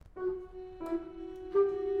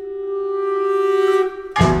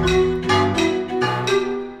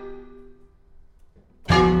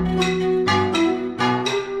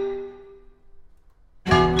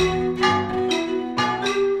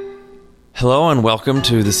Hello and welcome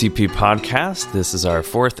to the CP Podcast. This is our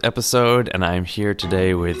fourth episode, and I'm here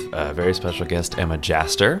today with a very special guest, Emma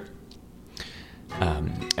Jaster.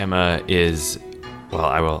 Emma is,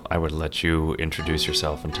 well, I would let you introduce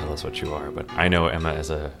yourself and tell us what you are, but I know Emma as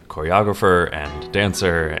a choreographer and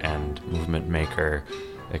dancer and movement maker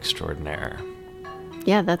extraordinaire.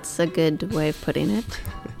 Yeah, that's a good way of putting it.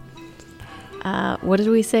 What did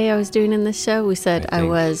we say I was doing in this show? We said I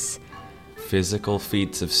was... Physical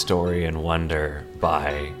Feats of Story and Wonder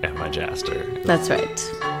by Emma Jaster. That's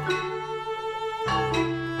right.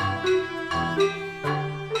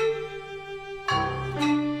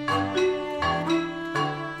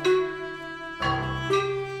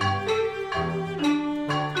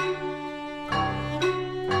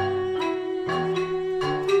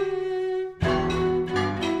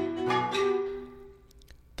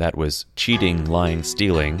 That was Cheating, Lying,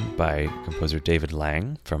 Stealing by composer David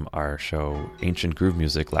Lang from our show Ancient Groove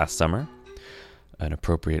Music last summer. An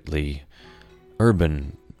appropriately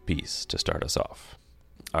urban piece to start us off.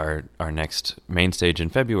 Our next main stage in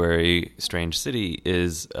February, Strange City,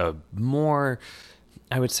 is a more,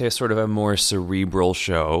 I would say, a sort of a more cerebral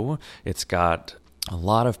show. It's got a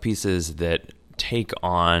lot of pieces that take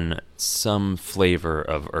on some flavor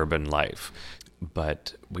of urban life.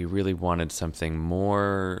 But we really wanted something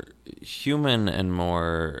more human and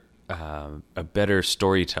more a better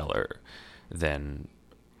storyteller than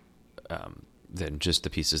just the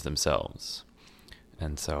pieces themselves.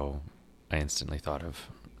 And so I instantly thought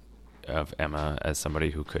of Emma as somebody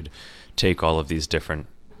who could take all of these different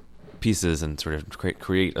pieces and sort of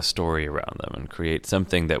create a story around them and create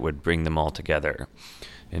something that would bring them all together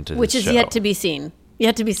into Which this is show. yet to be seen.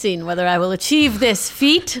 Yet to be seen whether I will achieve this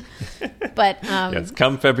feat, but yes,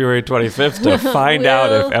 come February 25th to find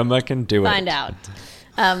out if Emma can do it. Find out,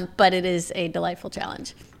 but it is a delightful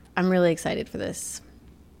challenge. I'm really excited for this.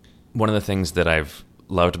 One of the things that I've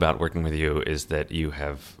loved about working with you is that you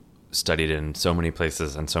have studied in so many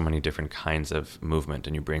places and so many different kinds of movement,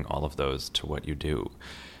 and you bring all of those to what you do.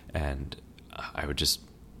 And I would just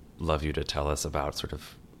love you to tell us about sort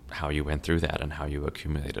of how you went through that and how you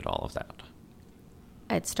accumulated all of that.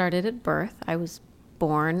 It started at birth. I was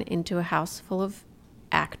born into a house full of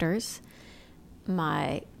actors,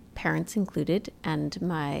 my parents included,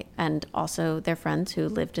 and also their friends who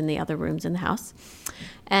lived in the other rooms in the house.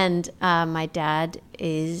 And my dad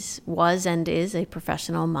was a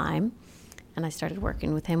professional mime, and I started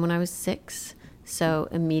working with him when I was 6. So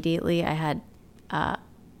immediately I had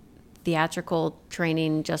theatrical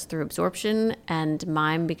training just through absorption, and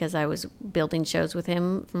mime because I was building shows with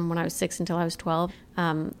him from when I was 6 until I was 12.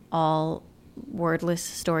 All wordless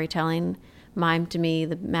storytelling. Mime, to me,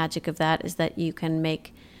 the magic of that is that you can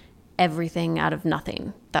make everything out of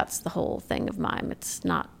nothing. That's the whole thing of mime. It's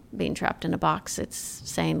not being trapped in a box. It's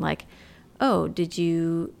saying like, oh, did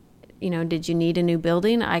you need a new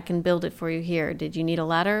building? I can build it for you here. Did you need a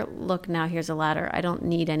ladder? Look, now here's a ladder. I don't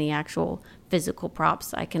need any actual physical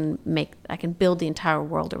props. I can build the entire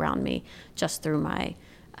world around me just through my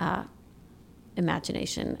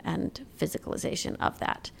imagination and physicalization of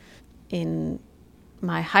that. In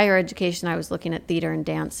my higher education, I was looking at theater and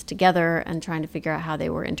dance together and trying to figure out how they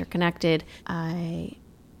were interconnected. I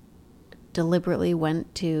deliberately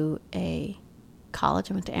went to a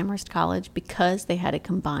college. I went to Amherst College because they had a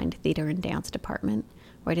combined theater and dance department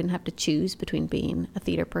where I didn't have to choose between being a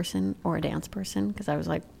theater person or a dance person, because I was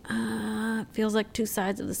like, it feels like two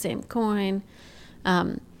sides of the same coin.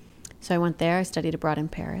 So I went there. I studied abroad in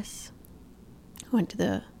Paris. I went to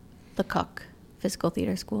the Lecoq Physical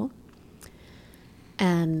Theater School.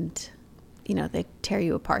 And, they tear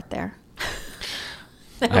you apart there.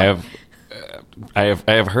 I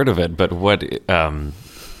have heard of it, but what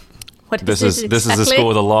this is a school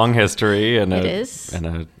with a long history and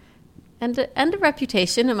a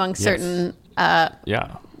reputation among certain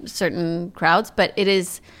certain crowds. But it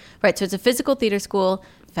is right. So it's a physical theater school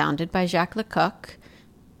founded by Jacques Lecoq.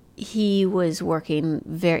 He was working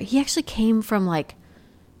he actually came from like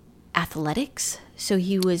athletics, so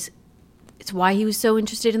it's why he was so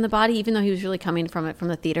interested in the body, even though he was really coming from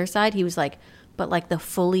the theater side. He was like, but like the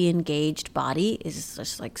fully engaged body is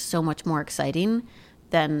just like so much more exciting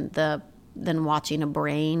than watching a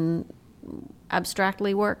brain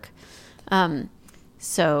abstractly work.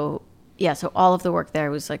 So all of the work there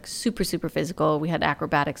was like super, super physical. We had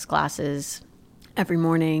acrobatics classes every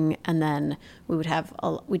morning, and then we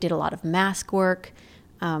did a lot of mask work.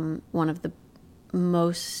 One of the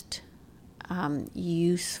most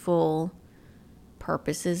useful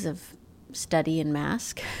purposes of study in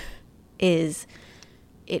mask is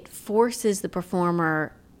it forces the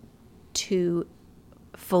performer to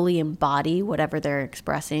fully embody whatever they're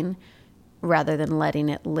expressing rather than letting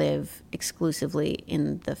it live exclusively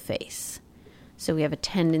in the face. So we have a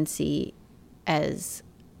tendency as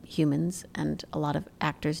humans, and a lot of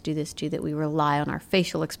actors do this too, that we rely on our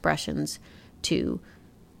facial expressions to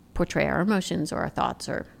portray our emotions or our thoughts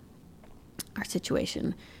or our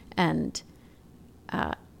situation. And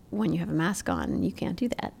when you have a mask on, you can't do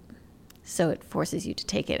that. So it forces you to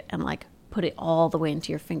take it and like put it all the way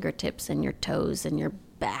into your fingertips and your toes and your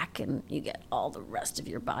back, and you get all the rest of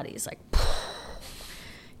your body is like,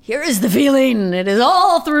 here is the feeling. It is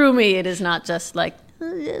all through me. It is not just like,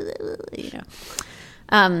 you know.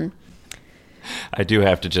 I do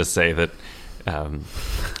have to just say that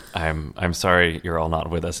I'm sorry you're all not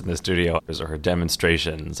with us in the studio. Her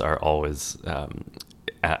demonstrations are always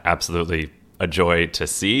absolutely a joy to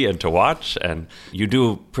see and to watch, and you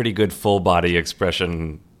do pretty good full body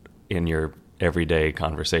expression in your everyday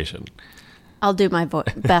conversation. I'll do my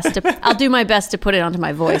best to put it onto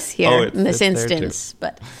my voice here in this instance.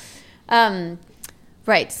 But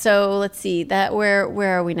right, so let's see that where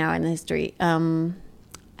are we now in the history?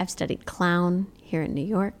 I've studied clown here in New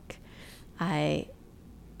York. I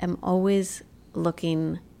am always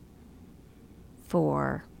looking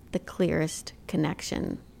for the clearest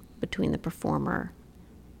connection between the performer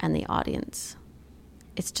and the audience.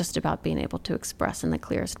 It's just about being able to express in the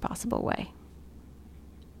clearest possible way.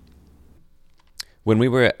 When we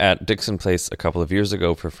were at Dixon Place a couple of years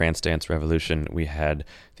ago for France Dance Revolution, we had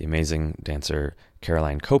the amazing dancer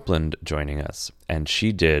Caroline Copeland joining us, and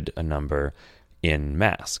she did a number in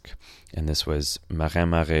mask. And this was Marin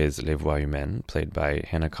Marais' Les Voix Humaines, played by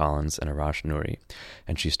Hannah Collins and Arash Nouri.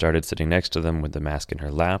 And she started sitting next to them with the mask in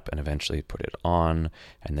her lap and eventually put it on,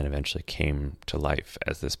 and then eventually came to life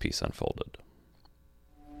as this piece unfolded.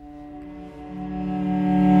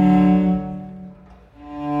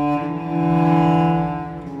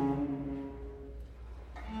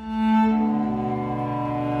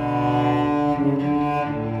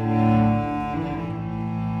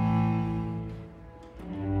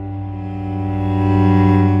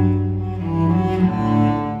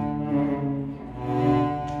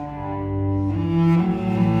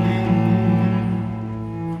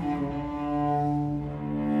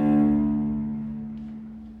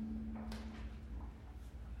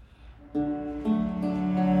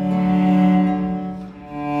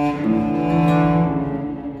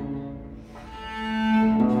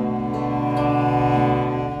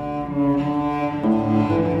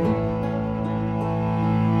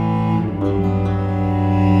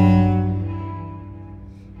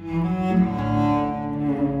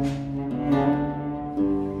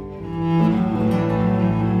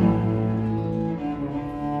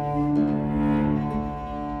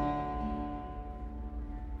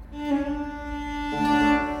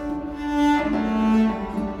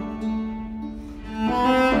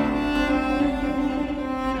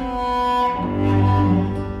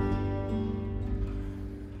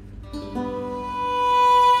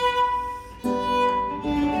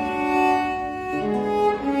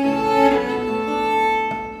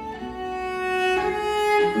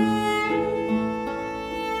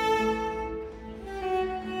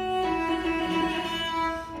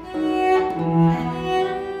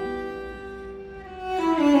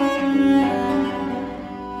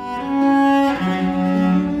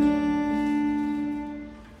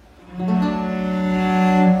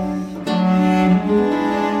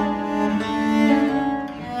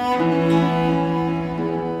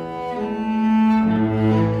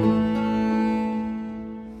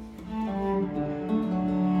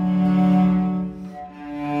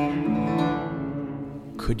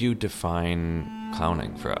 Could you define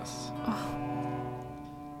clowning for us?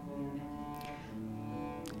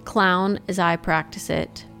 Clown, as I practice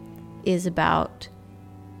it, is about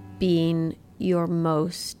being your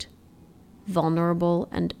most vulnerable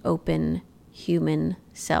and open human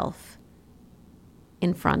self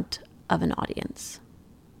in front of an audience.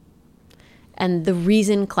 And the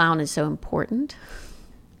reason clown is so important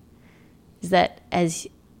is that as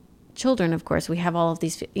children, of course, we have all of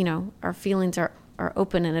these, our feelings are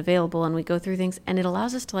open and available, and we go through things, and it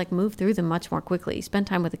allows us to like move through them much more quickly. You spend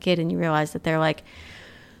time with a kid and you realize that they're like,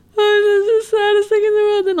 oh, this is the saddest thing in the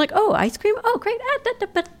world. And like, oh, ice cream. Oh, great.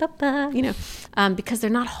 Because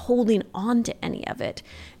they're not holding on to any of it.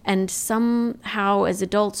 And somehow as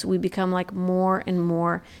adults, we become like more and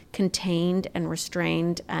more contained and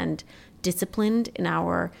restrained and disciplined in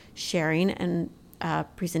our sharing and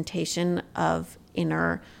presentation of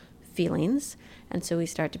inner feelings. And so we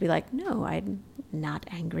start to be like, no, I'm not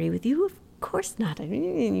angry with you. Of course not.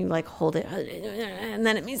 And you like hold it. And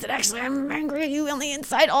then it means that actually I'm angry at you on the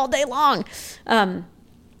inside all day long.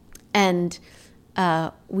 And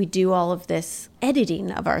we do all of this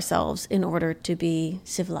editing of ourselves in order to be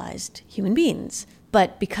civilized human beings.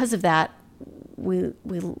 But because of that, we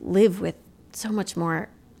live with so much more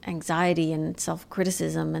anxiety and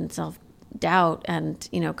self-criticism and self-doubt and,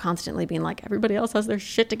 constantly being like, everybody else has their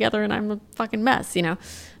shit together and I'm a fucking mess,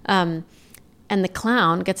 And the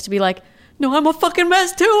clown gets to be like, no, I'm a fucking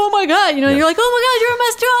mess too. Oh my God. You're like, oh my God, you're a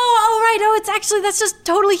mess too. Oh, right. Oh, it's actually, that's just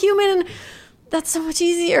totally human. And that's so much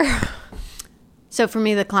easier. So for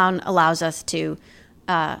me, the clown allows us to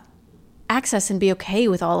access and be okay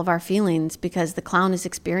with all of our feelings because the clown is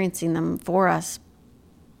experiencing them for us,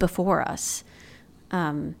 before us.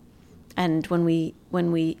 And when we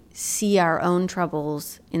see our own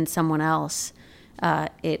troubles in someone else,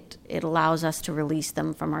 it allows us to release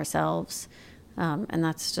them from ourselves. And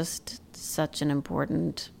that's just such an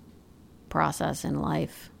important process in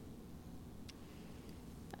life.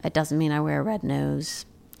 It doesn't mean I wear a red nose.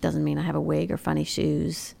 It doesn't mean I have a wig or funny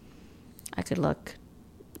shoes. I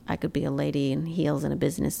could be a lady in heels and a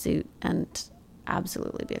business suit and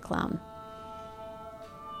absolutely be a clown.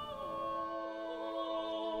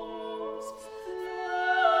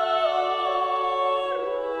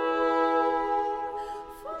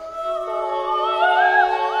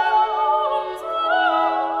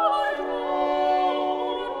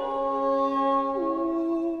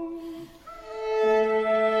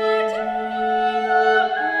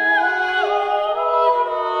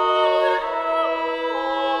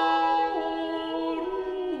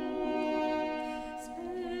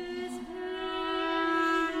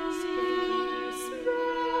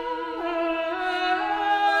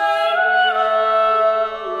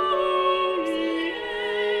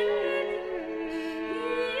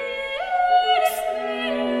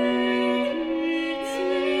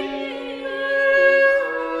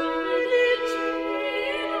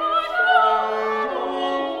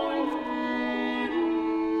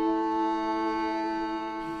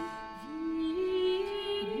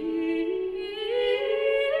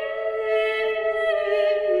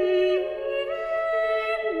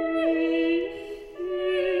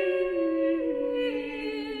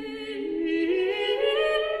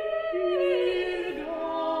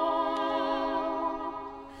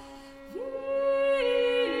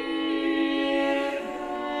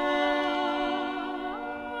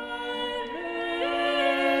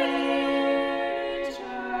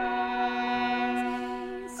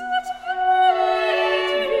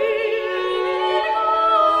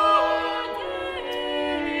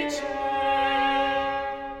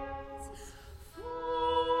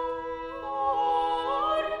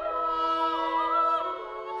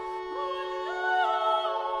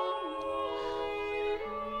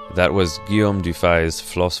 That was Guillaume Dufay's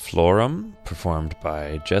Flos Florum, performed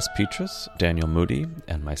by Jess Petrus, Daniel Moody,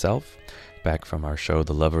 and myself, back from our show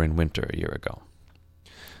The Lover in Winter a year ago.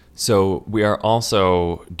 So we are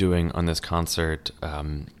also doing on this concert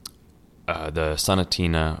the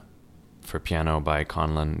Sonatina for piano by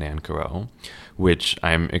Conlon Nancarrow, which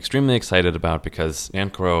I'm extremely excited about because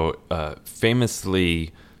Nancarrow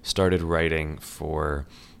famously started writing for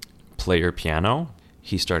player piano.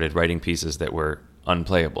 He started writing pieces that were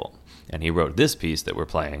unplayable, and he wrote this piece that we're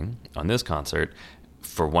playing on this concert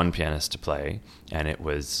for one pianist to play, and it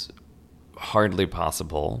was hardly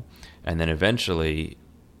possible. And then eventually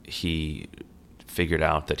he figured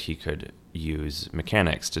out that he could use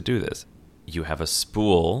mechanics to do this. You have a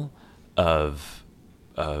spool of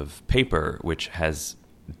paper which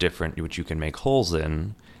you can make holes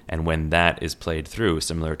in, and when that is played through,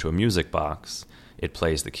 similar to a music box, it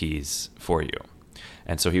plays the keys for you.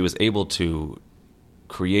 And so he was able to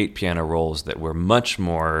create piano rolls that were much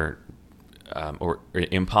more or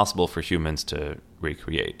impossible for humans to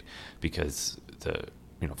recreate, because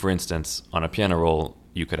for instance, on a piano roll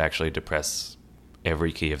you could actually depress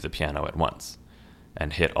every key of the piano at once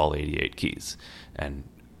and hit all 88 keys, and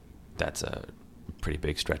that's a pretty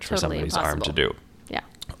big stretch for somebody's arm to do. Yeah.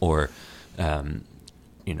 Or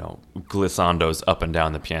glissandos up and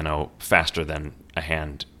down the piano faster than a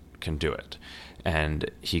hand can do it.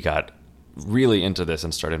 And he got really into this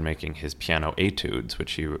and started making his piano etudes,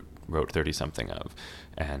 which he wrote 30-something of.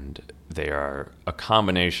 And they are a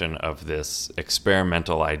combination of this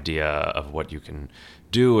experimental idea of what you can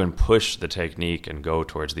do and push the technique and go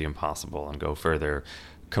towards the impossible and go further,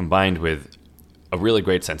 combined with a really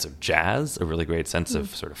great sense of jazz, a really great sense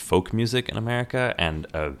of sort of folk music in America, and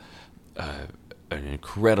an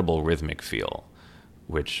incredible rhythmic feel,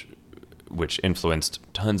 which influenced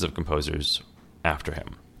tons of composers after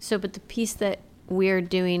him. So, but the piece that we're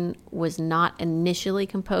doing was not initially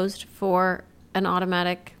composed for an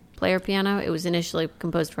automatic player piano. It was initially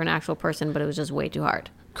composed for an actual person, but it was just way too hard.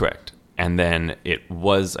 Correct. And then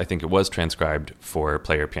I think it was transcribed for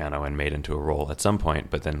player piano and made into a role at some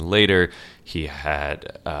point. But then later he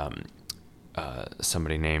had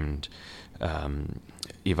somebody named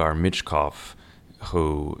Ivar Michkov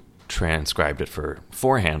who transcribed it for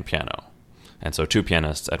four-hand piano. And so two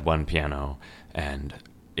pianists at one piano, and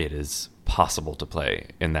it is possible to play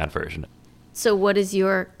in that version. So what is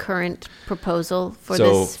your current proposal for this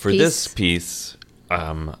piece? So for this piece,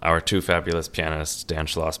 our two fabulous pianists, Dan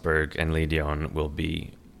Schlossberg and Lee Dion, will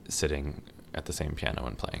be sitting at the same piano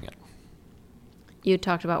and playing it. You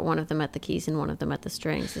talked about one of them at the keys and one of them at the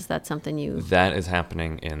strings. Is that something That is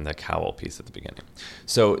happening in the cowl piece at the beginning.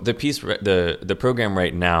 So the piece, the program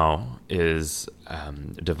right now is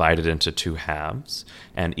divided into two halves,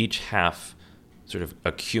 and each half sort of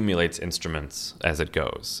accumulates instruments as it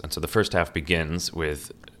goes. And so the first half begins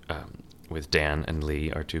with Dan and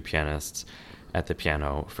Lee, our two pianists, at the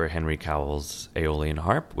piano for Henry Cowell's Aeolian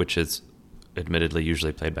harp, which is admittedly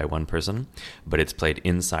usually played by one person, but it's played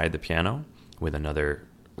inside the piano with another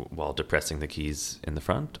while depressing the keys in the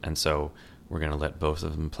front. And so we're going to let both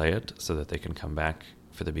of them play it so that they can come back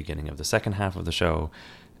for the beginning of the second half of the show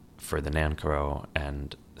for the Nancro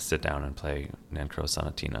and sit down and play Nancro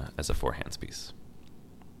Sonatina as a four-hands piece.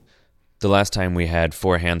 The last time we had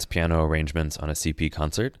four-hands piano arrangements on a CP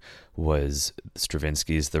concert was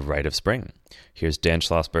Stravinsky's The Rite of Spring. Here's Dan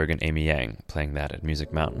Schlossberg and Amy Yang playing that at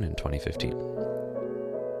Music Mountain in 2015.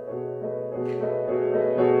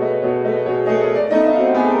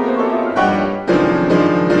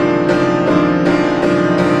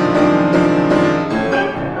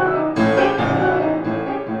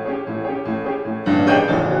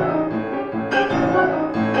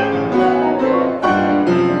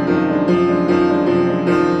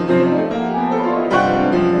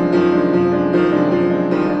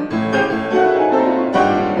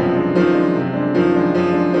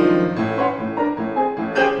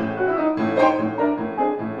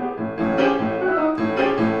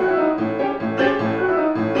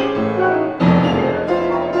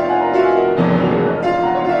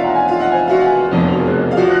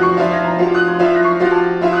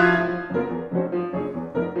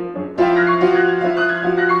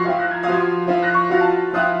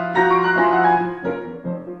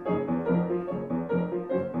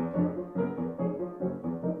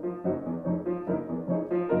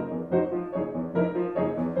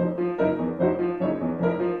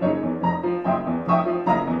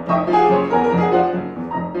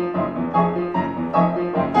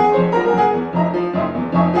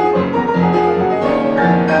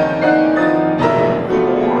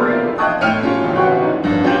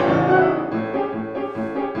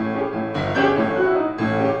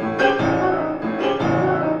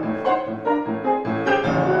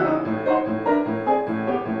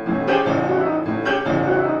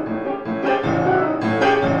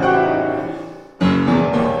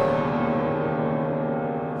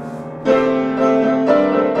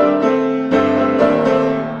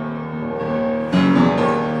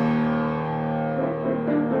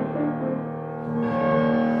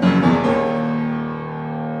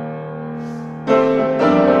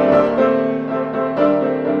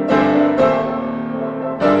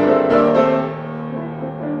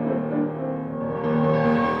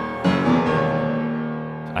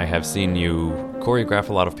 I've seen you choreograph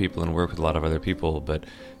a lot of people and work with a lot of other people, but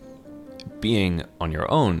being on your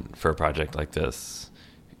own for a project like this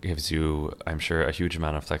gives you, I'm sure, a huge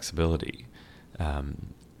amount of flexibility.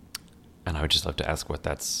 And I would just love to ask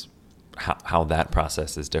how that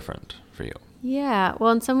process is different for you. Yeah,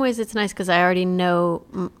 well, in some ways it's nice because I already know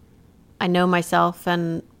myself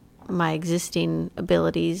and my existing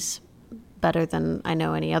abilities better than I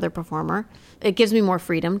know any other performer. It gives me more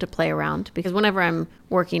freedom to play around because whenever I'm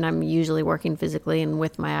working, I'm usually working physically and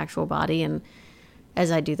with my actual body. And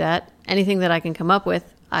as I do that, anything that I can come up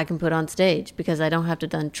with, I can put on stage because I don't have to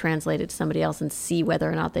then translate it to somebody else and see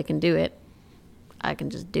whether or not they can do it. I can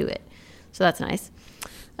just do it. So that's nice.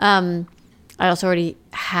 I also already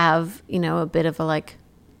have, a bit of a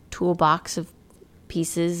toolbox of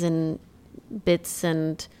pieces and bits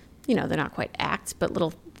and, they're not quite acts, but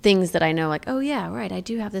little things that I know, oh yeah, right, I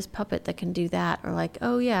do have this puppet that can do that, or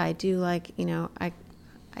oh yeah, I do I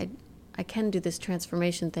can do this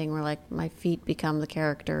transformation thing where my feet become the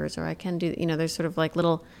characters, or I can do, there's sort of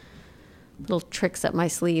little tricks up my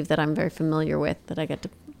sleeve that I'm very familiar with that I get to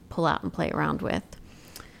pull out and play around with.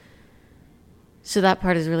 So that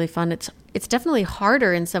part is really fun. It's definitely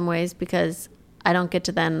harder in some ways because I don't get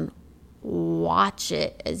to then watch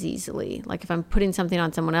it as easily. If I'm putting something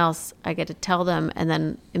on someone else, I get to tell them and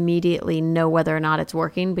then immediately know whether or not it's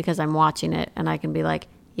working because I'm watching it and I can be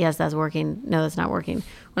yes, that's working. No, that's not working.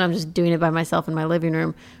 When I'm just doing it by myself in my living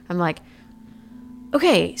room, I'm like,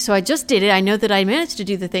 okay, so I just did it. I know that I managed to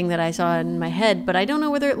do the thing that I saw in my head, but I don't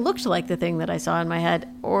know whether it looked like the thing that I saw in my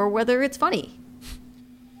head or whether it's funny.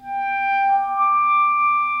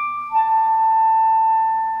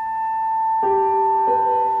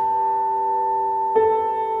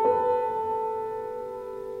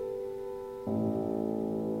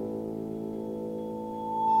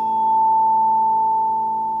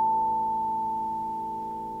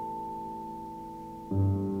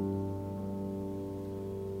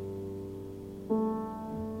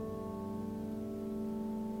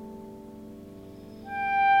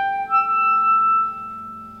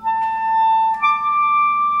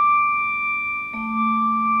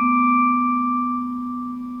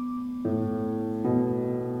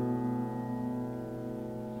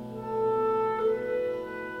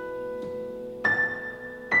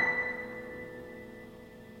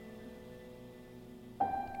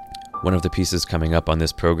 One of the pieces coming up on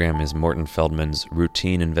this program is Morton Feldman's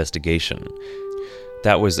Routine Investigation.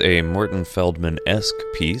 That was a Morton Feldman-esque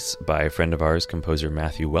piece by a friend of ours, composer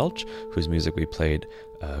Matthew Welch, whose music we played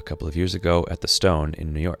a couple of years ago at the Stone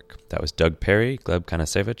in New York. That was Doug Perry, Gleb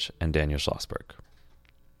Kanasevich, and Daniel Schlossberg.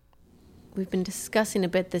 We've been discussing a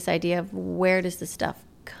bit this idea of where does the stuff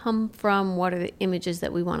come from, what are the images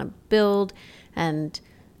that we want to build, and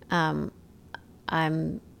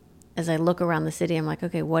as I look around the city, I'm like,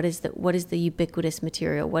 okay, what is the ubiquitous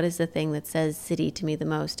material? What is the thing that says city to me the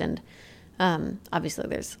most? And obviously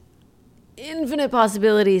there's infinite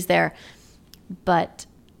possibilities there. But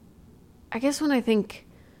I guess when I think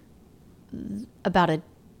about a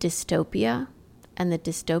dystopia and the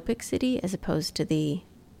dystopic city as opposed to the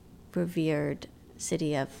revered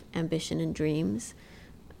city of ambition and dreams,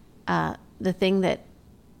 the thing that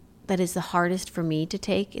is the hardest for me to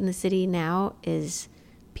take in the city now is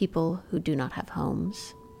people who do not have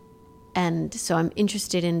homes. And so I'm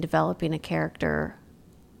interested in developing a character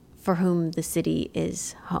for whom the city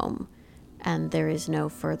is home, and there is no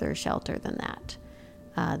further shelter than that.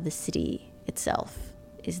 The city itself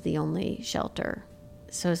is the only shelter.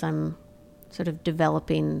 So as I'm sort of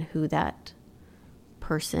developing who that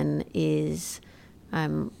person is,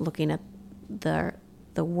 I'm looking at the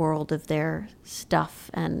world of their stuff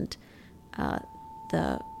and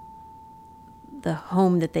the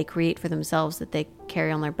home that they create for themselves, that they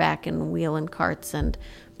carry on their back and wheel in carts and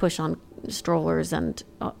push on strollers and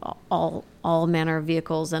all manner of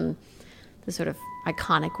vehicles. And the sort of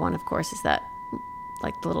iconic one, of course, is that,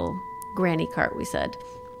 like, the little granny cart we said.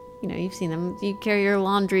 You know, you've seen them. You carry your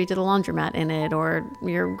laundry to the laundromat in it, or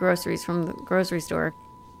your groceries from the grocery store.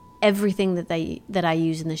 Everything that I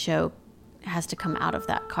use in the show has to come out of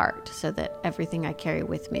that cart, so that everything I carry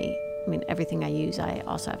with me, everything I use, I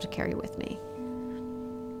also have to carry with me.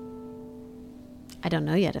 I don't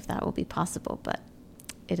know yet if that will be possible, but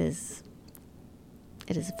it is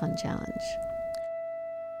a fun challenge.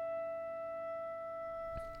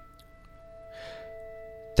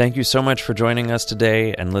 Thank you so much for joining us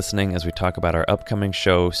today and listening as we talk about our upcoming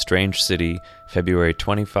show, Strange City, February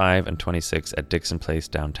 25 and 26 at Dixon Place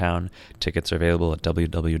downtown. Tickets are available at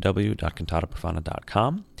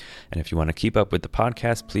www.cantataprofana.com. And if you want to keep up with the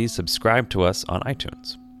podcast, please subscribe to us on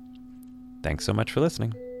iTunes. Thanks so much for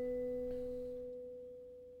listening.